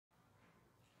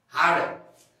Hard है।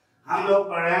 हम लोग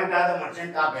पढ़ रहे हैं the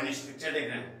merchant of Venice, picture देख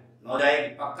रहे हैं, हो जाएगी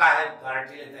पक्का है,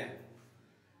 गारंटी लेते हैं,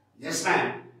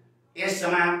 जिसमें इस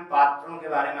समय हम पात्रों के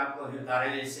बारे में आपको बता रहे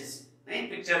हैं। जैसे नहीं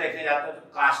पिक्चर देखने जाते हो तो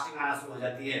कास्टिंग आना शुरू हो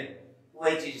जाती है,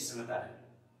 वही चीज इस समय बता रहे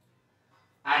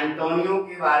हैं। एंटोनियो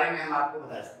के बारे में हम आपको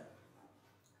बता सकते हैं,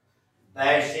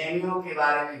 बैसेनियो के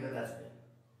बारे में बता सकते हैं।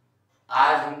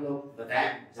 आज हम लोग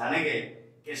बताएं जानेंगे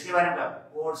किसके बारे में,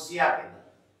 पोर्शिया के बारे में।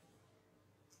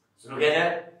 शुरू किया जाए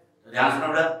तो ध्यान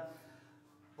सुनो बेटा।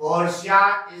 Portia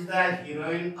is the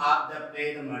heroine of the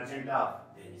play the merchant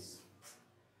of Venice.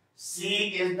 She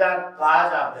is the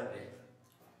cause of the play.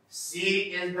 She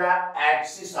is the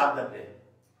axis of the play.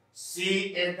 She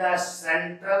is the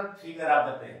central figure of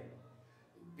the play.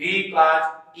 Because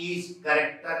each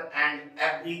character and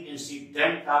every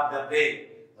incident of the play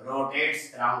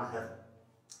rotates around her.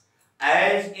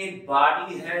 As a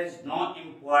body has no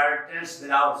importance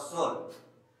without soul,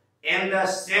 in the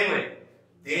same way,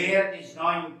 there is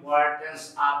no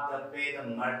importance of the play the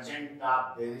Merchant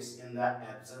of Venice in the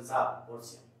absence of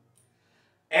Portia.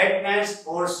 It means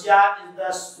Portia is the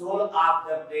soul of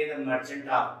the play the Merchant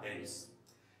of Venice.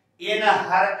 In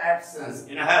her absence,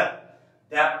 in her,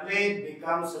 the play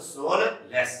becomes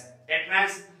soulless. It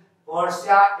means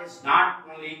Portia is not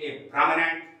only a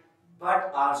prominent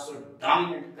but also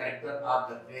dominant character of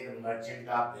the play the Merchant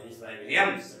of Venice by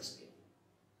William Shakespeare.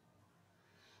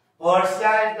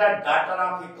 Portia is the daughter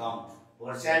of a count.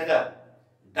 Portia is the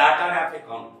daughter of a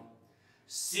count.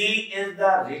 She is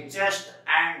the richest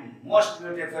and most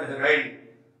beautiful heroine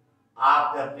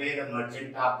of the play The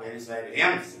Merchant of Venice by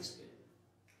William Shakespeare.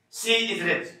 She is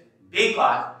rich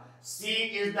because she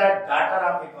is the daughter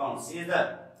of a count. She is the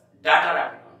daughter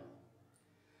of a count.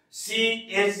 She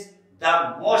is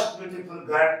the most beautiful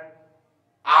girl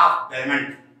of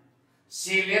Belmont.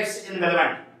 She lives in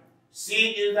Belmont.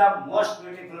 She is the most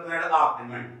beautiful girl of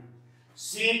Belmont.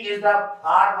 She is the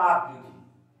form of beauty.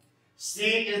 She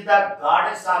is the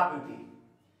goddess of beauty.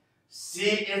 She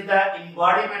is the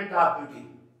embodiment of beauty.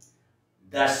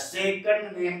 The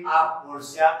second name of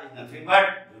Portia is nothing but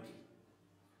beauty.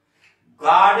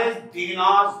 Goddess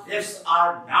Dina's lips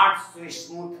are not so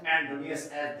smooth and luminous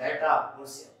as that of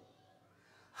Portia.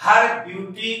 Her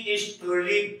beauty is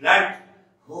truly blunt,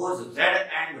 whose red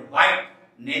and white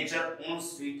nature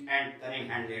owns sweet and cunning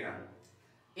hand laid on.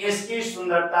 इसकी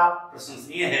सुंदरता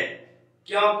प्रशंसनीय है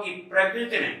क्योंकि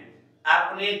प्रकृति ने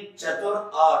अपने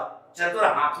चतुर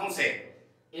हाथों से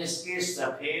इसके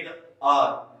सफेद और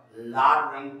लाल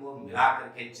रंग को मिलाकर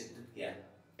के चित्रित किया है।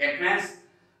 It means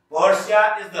Portia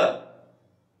is the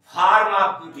form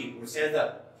of beauty. Portia is the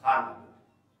form of beauty.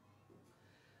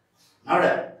 Now,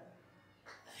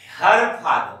 her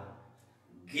father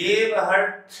gave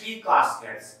her 3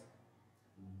 caskets.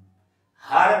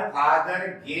 Her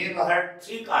father gave her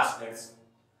 3 caskets.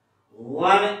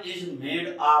 One is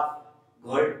made of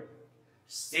gold.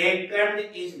 Second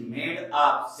is made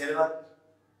of silver.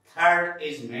 Third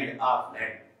is made of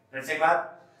lead. Let's say what?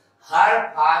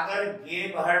 Her father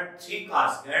gave her 3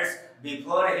 caskets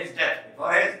before his death.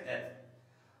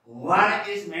 One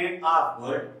is made of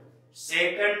gold.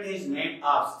 Second is made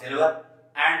of silver.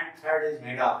 And third is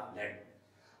made of lead.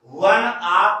 One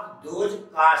of those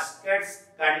caskets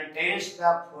contains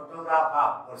the photograph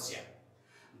of Portia.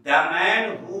 The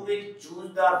man who will choose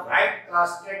the right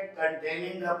casket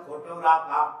containing the photograph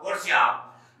of Portia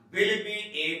will be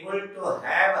able to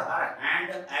have her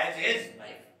hand as his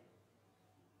wife.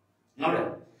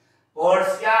 Note,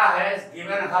 Portia has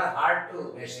given her heart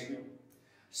to Bassanio.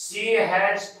 She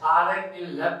has fallen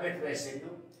in love with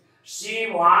Bassanio. She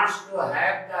wants to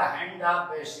have the hand of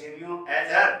Bassanio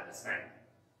as her husband.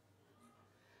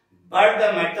 But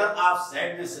the matter of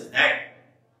sadness is that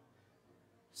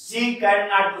she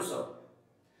cannot do so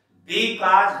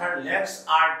because her legs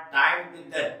are tied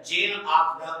with the chain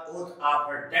of the oath of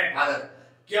her dead father.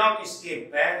 क्योंकि इसके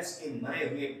पैर इसके मरे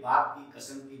हुए बाप की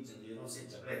कसम की जंजीरों से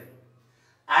जकड़े थे.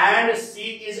 And she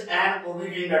is an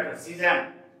obedient daughter. She is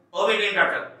an obedient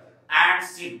daughter. And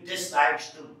she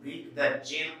dislikes to break the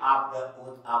chain of the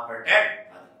oath of her dead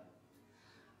father.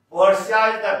 Portia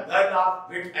is the girl of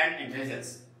wit and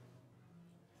intelligence.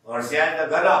 Portia is the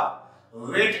girl of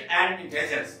wit and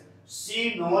intelligence.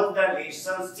 She knows the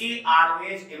lessons. She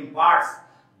always imparts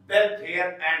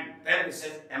welfare and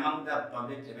well-wishes among the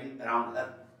public living around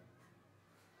her.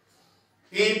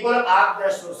 People of the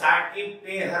society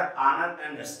pay her honor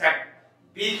and respect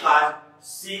because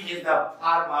she is the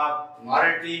form of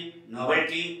morality,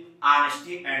 nobility,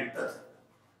 honesty, and truth.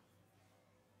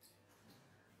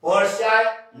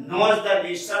 Portia knows the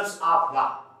lessons of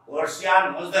law.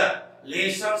 Portia knows the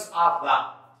lessons of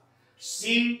law.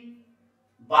 She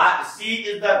She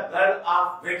is the girl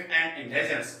of wit and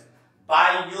intelligence.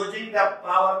 By using the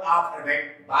power of her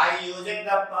wit, by using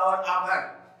the power of her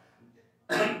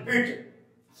wit,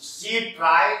 she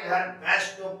tried her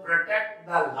best to protect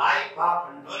the life of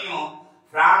Antonio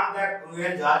from the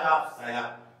cruel judge of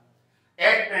Shylock.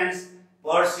 It means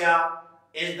Portia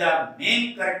is the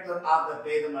main character of the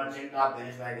play The Merchant of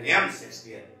Venice by William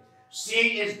Shakespeare.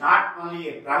 She is not only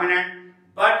a prominent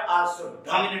but also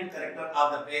dominant character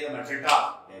of the play The Merchant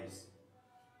of Venice.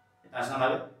 इतना समझ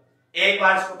लो। एक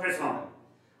बार इसको फिर सुनो।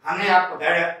 हमने आपको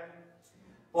बताया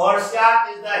Portia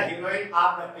is the heroine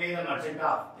of the play The Merchant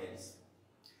of Venice.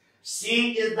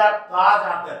 She is the cause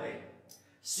of the play.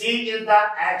 She is the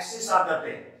axis of the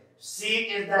play. She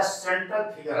is the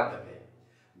central figure of the play.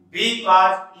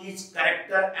 Because each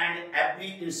character and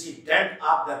every incident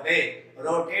of the play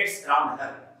rotates around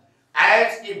her.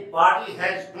 As a body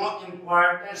has no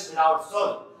importance without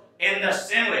soul, in the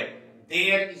same way,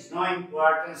 there is no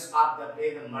importance of the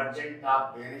play The Merchant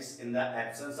of Venice in the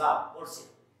absence of Portia.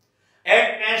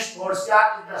 It means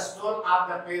Portia is the soul of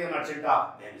the play The Merchant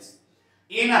of Venice.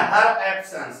 In her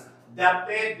absence, the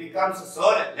play becomes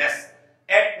soulless.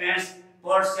 It means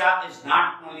Portia is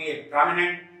not only a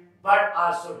prominent but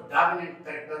also dominant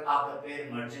character of the play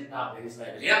The Merchant of Venice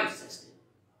by William Shakespeare.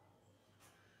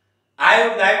 I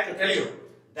would like to tell you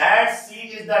that she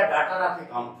is the daughter of a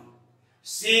count.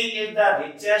 She is the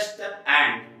richest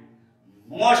and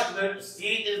most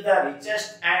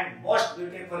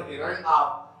beautiful heroine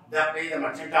of the play The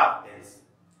Merchant of Venice.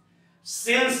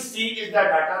 Since she is the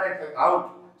daughter of a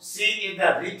count, she is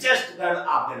the richest girl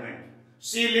of the land.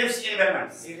 She lives in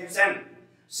Belmont. She is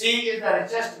the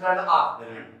richest girl of the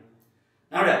land.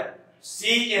 Now,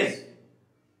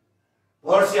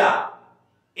 Portia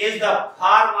is the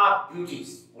form of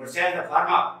beauties. Portia is the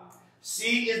form of.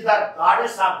 She is the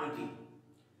goddess of beauty.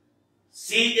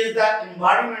 She is the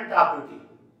embodiment of beauty.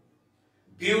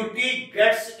 Beauty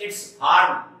gets its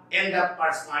form in the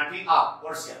personality of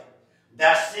Portia.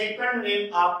 The second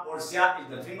name of Portia is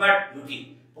nothing but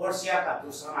beauty. Portia का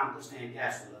दूसरा नाम कुछ नहीं क्या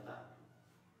सुन लेता,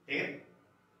 ठीक है?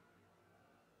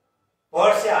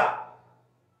 Portia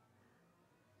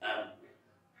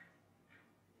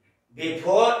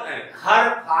before her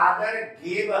father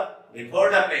gave before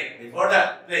the play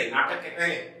नाटक के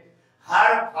पहले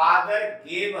her father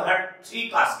gave her 3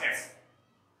 caskets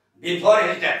before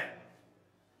his death.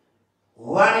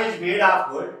 One is made of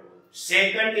gold,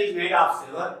 second is made of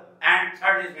silver, and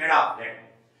third is made of lead.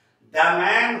 The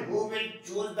man who will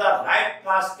choose the right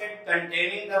casket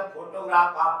containing the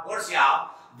photograph of Portia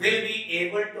will be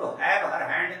able to have her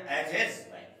hand as his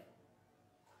wife.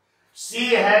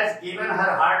 She has given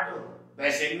her heart to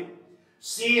Bassanio.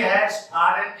 She has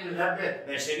fallen in love with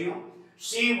Bassanio.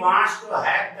 She wants to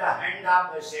have the hand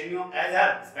of Bassanio as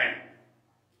her husband.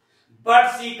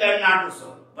 But she cannot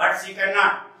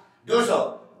do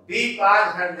so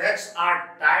because her legs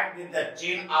are tied with the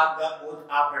chain of the oath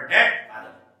of her dead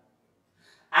father.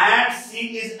 And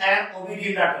she is an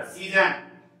obedient daughter. She is an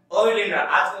obedient daughter.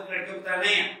 आजकल की लड़कियों की तरह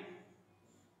नहीं है.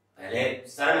 पहले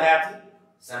शर्म है थी,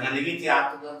 शर्मिंदगी थी, आप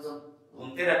तो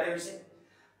घूमते रहते वैसे.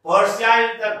 Portia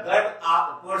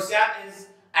is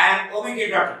an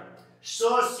obedient daughter.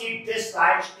 So she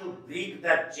decides to break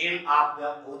the chain of the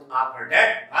oath of her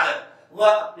dead father. वह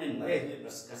अपने मरे हुए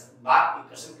बाप की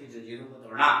कसम की जंजीरों को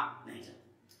तोड़ना नहीं चाहती.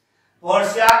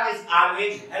 Portia is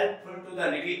always helpful to the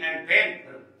needy and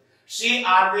painful. She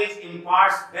always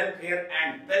imparts welfare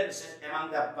and well-wishes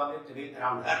among the public living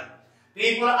around her.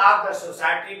 People of the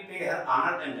society pay her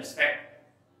honor and respect.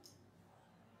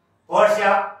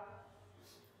 Portia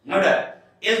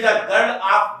is the girl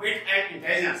of wit and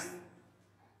intelligence.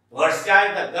 Portia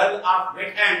is the girl of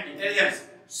wit and intelligence.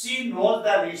 She knows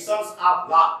the lessons of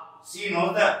law.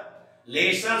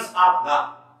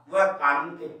 वह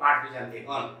कानून के पाठ भी जानती है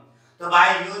कौन? तो by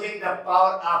using the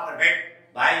power of her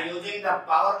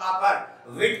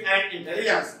wit and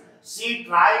intelligence, she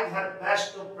tried her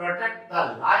best to protect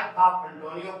the life of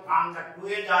Antonio from the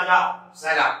cruel judge of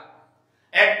Shylock.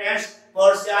 It means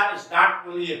Portia is not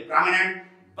only a prominent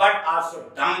but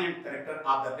also dominant character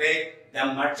of the play The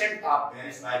Merchant of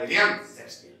Venice by William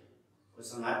Shakespeare. कुछ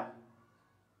समझा?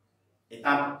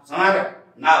 इतना समझ?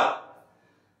 Now,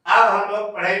 अब हम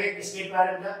लोग पढ़ेंगे किसके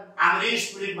बारे में?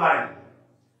 अमरीश पुरी के बारे में,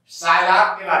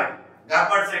 शायलॉक के बारे में,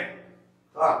 गब्बर सिंह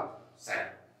कौन?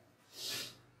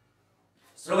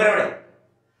 शुरू करें,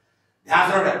 ध्यान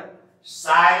से सुनो.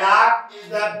 Shylock is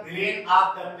the villain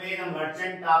of the play The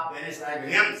Merchant of Venice by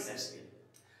William Shakespeare.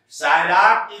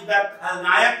 Shylock is the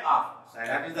खलनायक of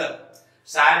Shylock is the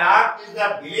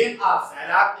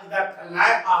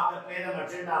खलनायक of the play The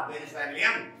Merchant of Venice by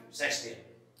William Shakespeare.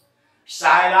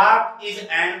 Shylock is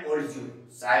an old Jew.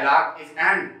 Shylock is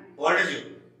an old Jew.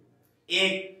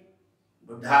 एक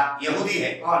बुढ़ा यहूदी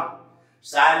है। कौन?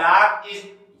 Shylock is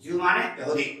Jew माने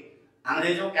यहूदी।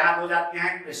 अंग्रेजों क्या हो जाते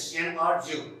हैं? क्रिश्चियन और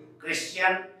ज्यू।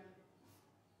 क्रिश्चियन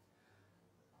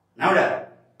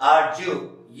और ज्यू,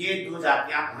 ये दो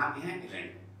जातियां कहाँ की हैं? इंग्लैंड।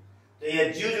 तो ये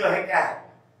ज्यू जो है क्या है?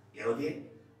 यहूदी है,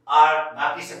 और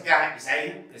बाकी सब क्या है? ईसाई है,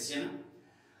 क्रिश्चियन।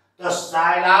 तो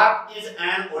Shylock is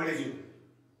an old Jew.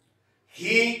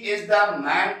 He is the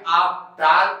man of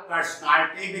tall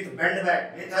personality with bent back,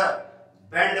 with a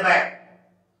bent back.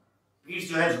 पीठ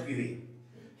जो है झुकी हुई।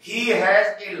 He has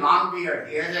a long beard.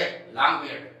 He has a long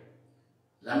beard.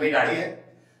 लंबी दाढ़ी है।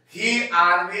 He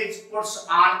always puts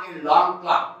on a long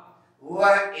cloak.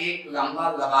 वह एक लंबा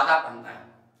लबादा पहनता है।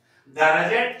 The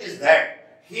result is that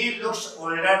he looks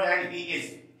older than he is.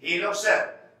 He looks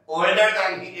older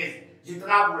than he is.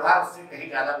 जितना बूढ़ा उससे कहीं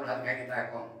ज्यादा बूढ़ा दिखाई देता है।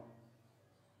 कौन?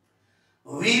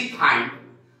 We find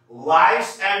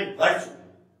vice and virtue,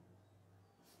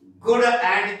 good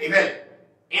and evil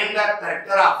in the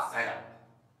character of Shylock.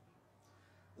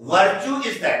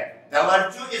 The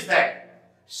virtue is that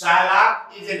Shylock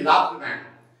is a lawful man.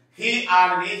 He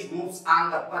always moves on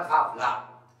the path of law,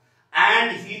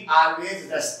 and he always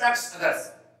respects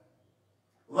others.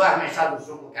 वह हमेशा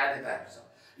दूसरों को क्या देता है?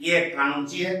 ये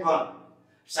कानूनची है। कौन?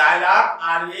 Shylock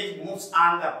always moves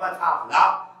on the path of law.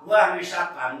 वह हमेशा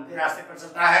कानून के रास्ते पर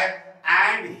चलता है।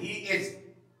 And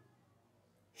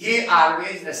he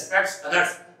always respects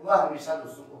others. वह हमेशा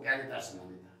दूसरों को क्या देता है? सम्मान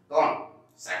देता है। कौन?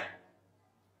 Shylock.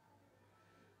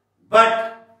 But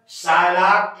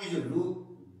Shylock is rude.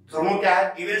 दोनों क्या है?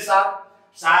 Evil साहब।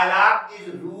 Shylock is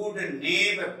rude,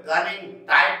 knave, cunning,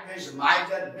 tight-faced,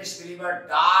 miser, misbeliever,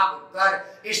 dog, cur,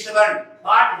 stubborn.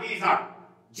 But he is not.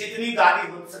 जितनी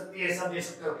गाली हो सकती है सब दे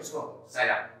सकते हो। किसको?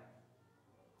 Shylock.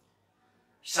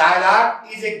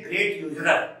 Shylock is a great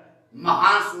usurer.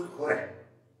 महान सूदखोर है।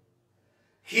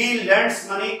 He lends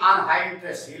money on high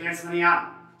interest.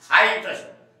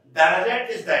 The result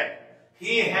is that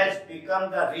he has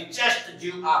become the richest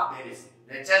Jew of Venice.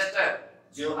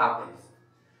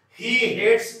 He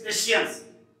hates Christians.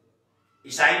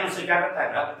 ईसाइयों से क्या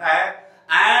करता है?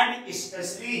 And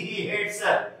especially he hates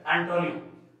Antonio,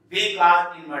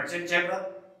 because in merchant chamber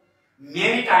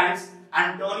many times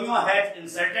Antonio has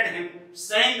insulted him,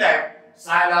 saying that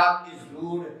Shylock is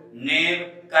rude,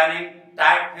 knave, cunning,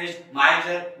 tight-faced,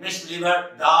 miser,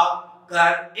 misbeliever, dog,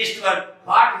 cur, stubborn.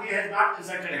 But he has not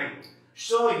insulted him.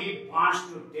 So he wants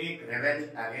to take revenge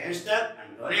against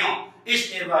Antonio.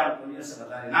 इसलिए वह Antonio से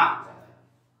बदला लेना चाहता है।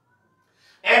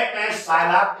 At times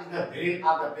Shylock is the villain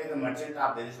of the play The Merchant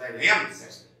of Venice by William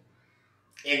Shakespeare.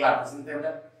 एक बार सुनते हैं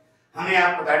बेटा, हमें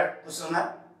आपको कुछ सुनना है।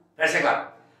 फिर से एक बार।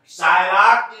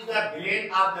 Shylock is the villain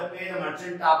of the play The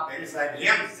Merchant of Venice by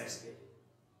William Shakespeare.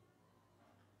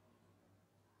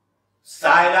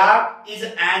 Shylock is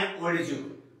an old Jew.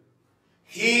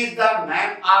 He is the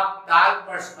man of tall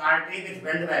personality with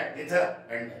bent back.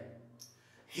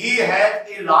 He has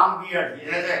a long beard.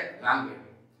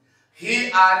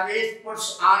 He always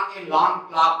puts on a long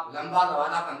cloak. लंबा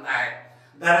लवादा पहनता है।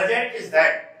 The result is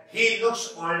that he looks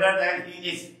older than he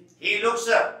is.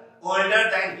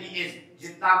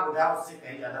 जितना बूढ़ा उससे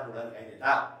कहीं ज्यादा बूढ़ा दिखाई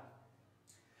देता।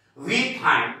 We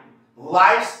find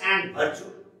vice and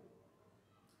virtue,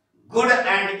 good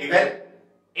and evil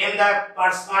in the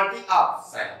personality of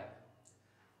Shylock.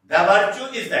 The virtue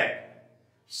is that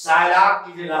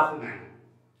Shylock is a lawful man.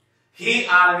 He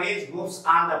always moves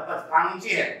on the path.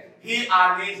 कानूनी है। He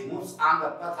always moves on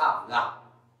the path of law.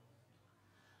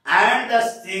 And the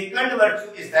second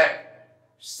virtue is that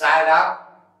Shylock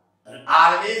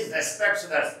always respects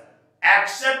others.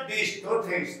 Except these two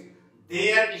things,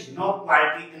 there is no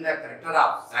quality in the character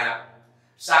of Shylock.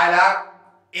 Shylock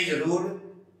is rude,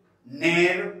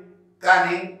 knave,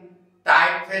 cunning,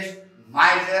 tight-faced,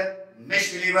 miser,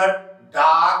 misbeliever,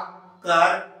 dog,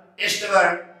 cur,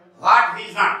 stubborn. What he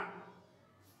is not?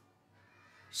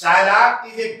 Shylock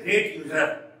is a great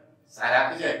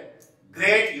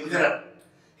usurer.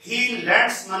 He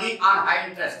lends money on high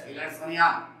interest.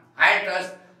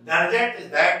 The result is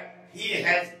that he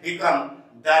has become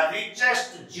the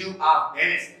richest Jew of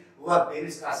Venice. वह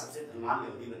Venice का सबसे धनवान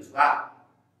यहूदी बन चुका।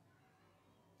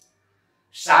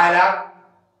 Shylock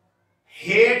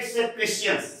hates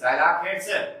Christians.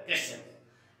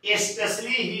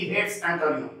 Especially he hates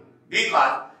Antonio,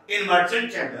 because in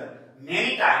merchant chamber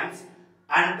many times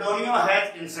Antonio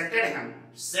has insulted him,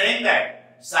 saying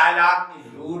that Shylock is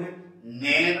rude,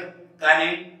 knave,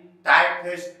 cunning,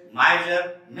 tight-faced,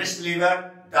 miser,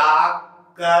 misbeliever, dog,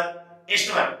 cur,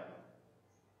 stubborn.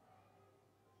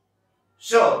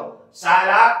 So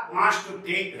Shylock wants to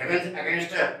take revenge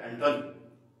against Antony.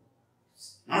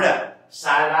 Now,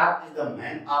 Shylock is the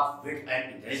man of wit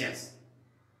and intelligence.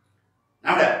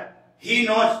 Now, he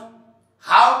knows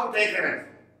how to take revenge.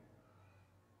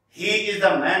 He is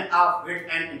the man of wit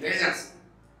and intelligence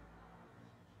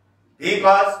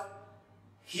because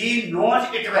he knows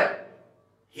it well.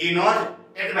 He knows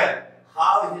it well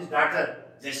how his daughter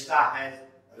Jessica has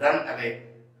run away,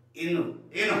 in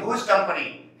whose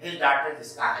company his daughter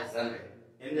Jessica has run away.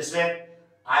 In this way,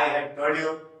 I have told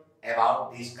you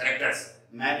about these characters.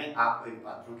 मैंने आपको इन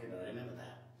पात्रों के बारे में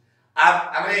बताया।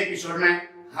 अब अगले episode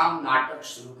में हम नाटक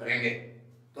शुरू करेंगे,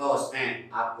 तो उसमें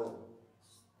आपको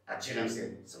अच्छे ढंग से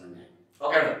समझ में आएगा।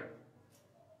 ओके।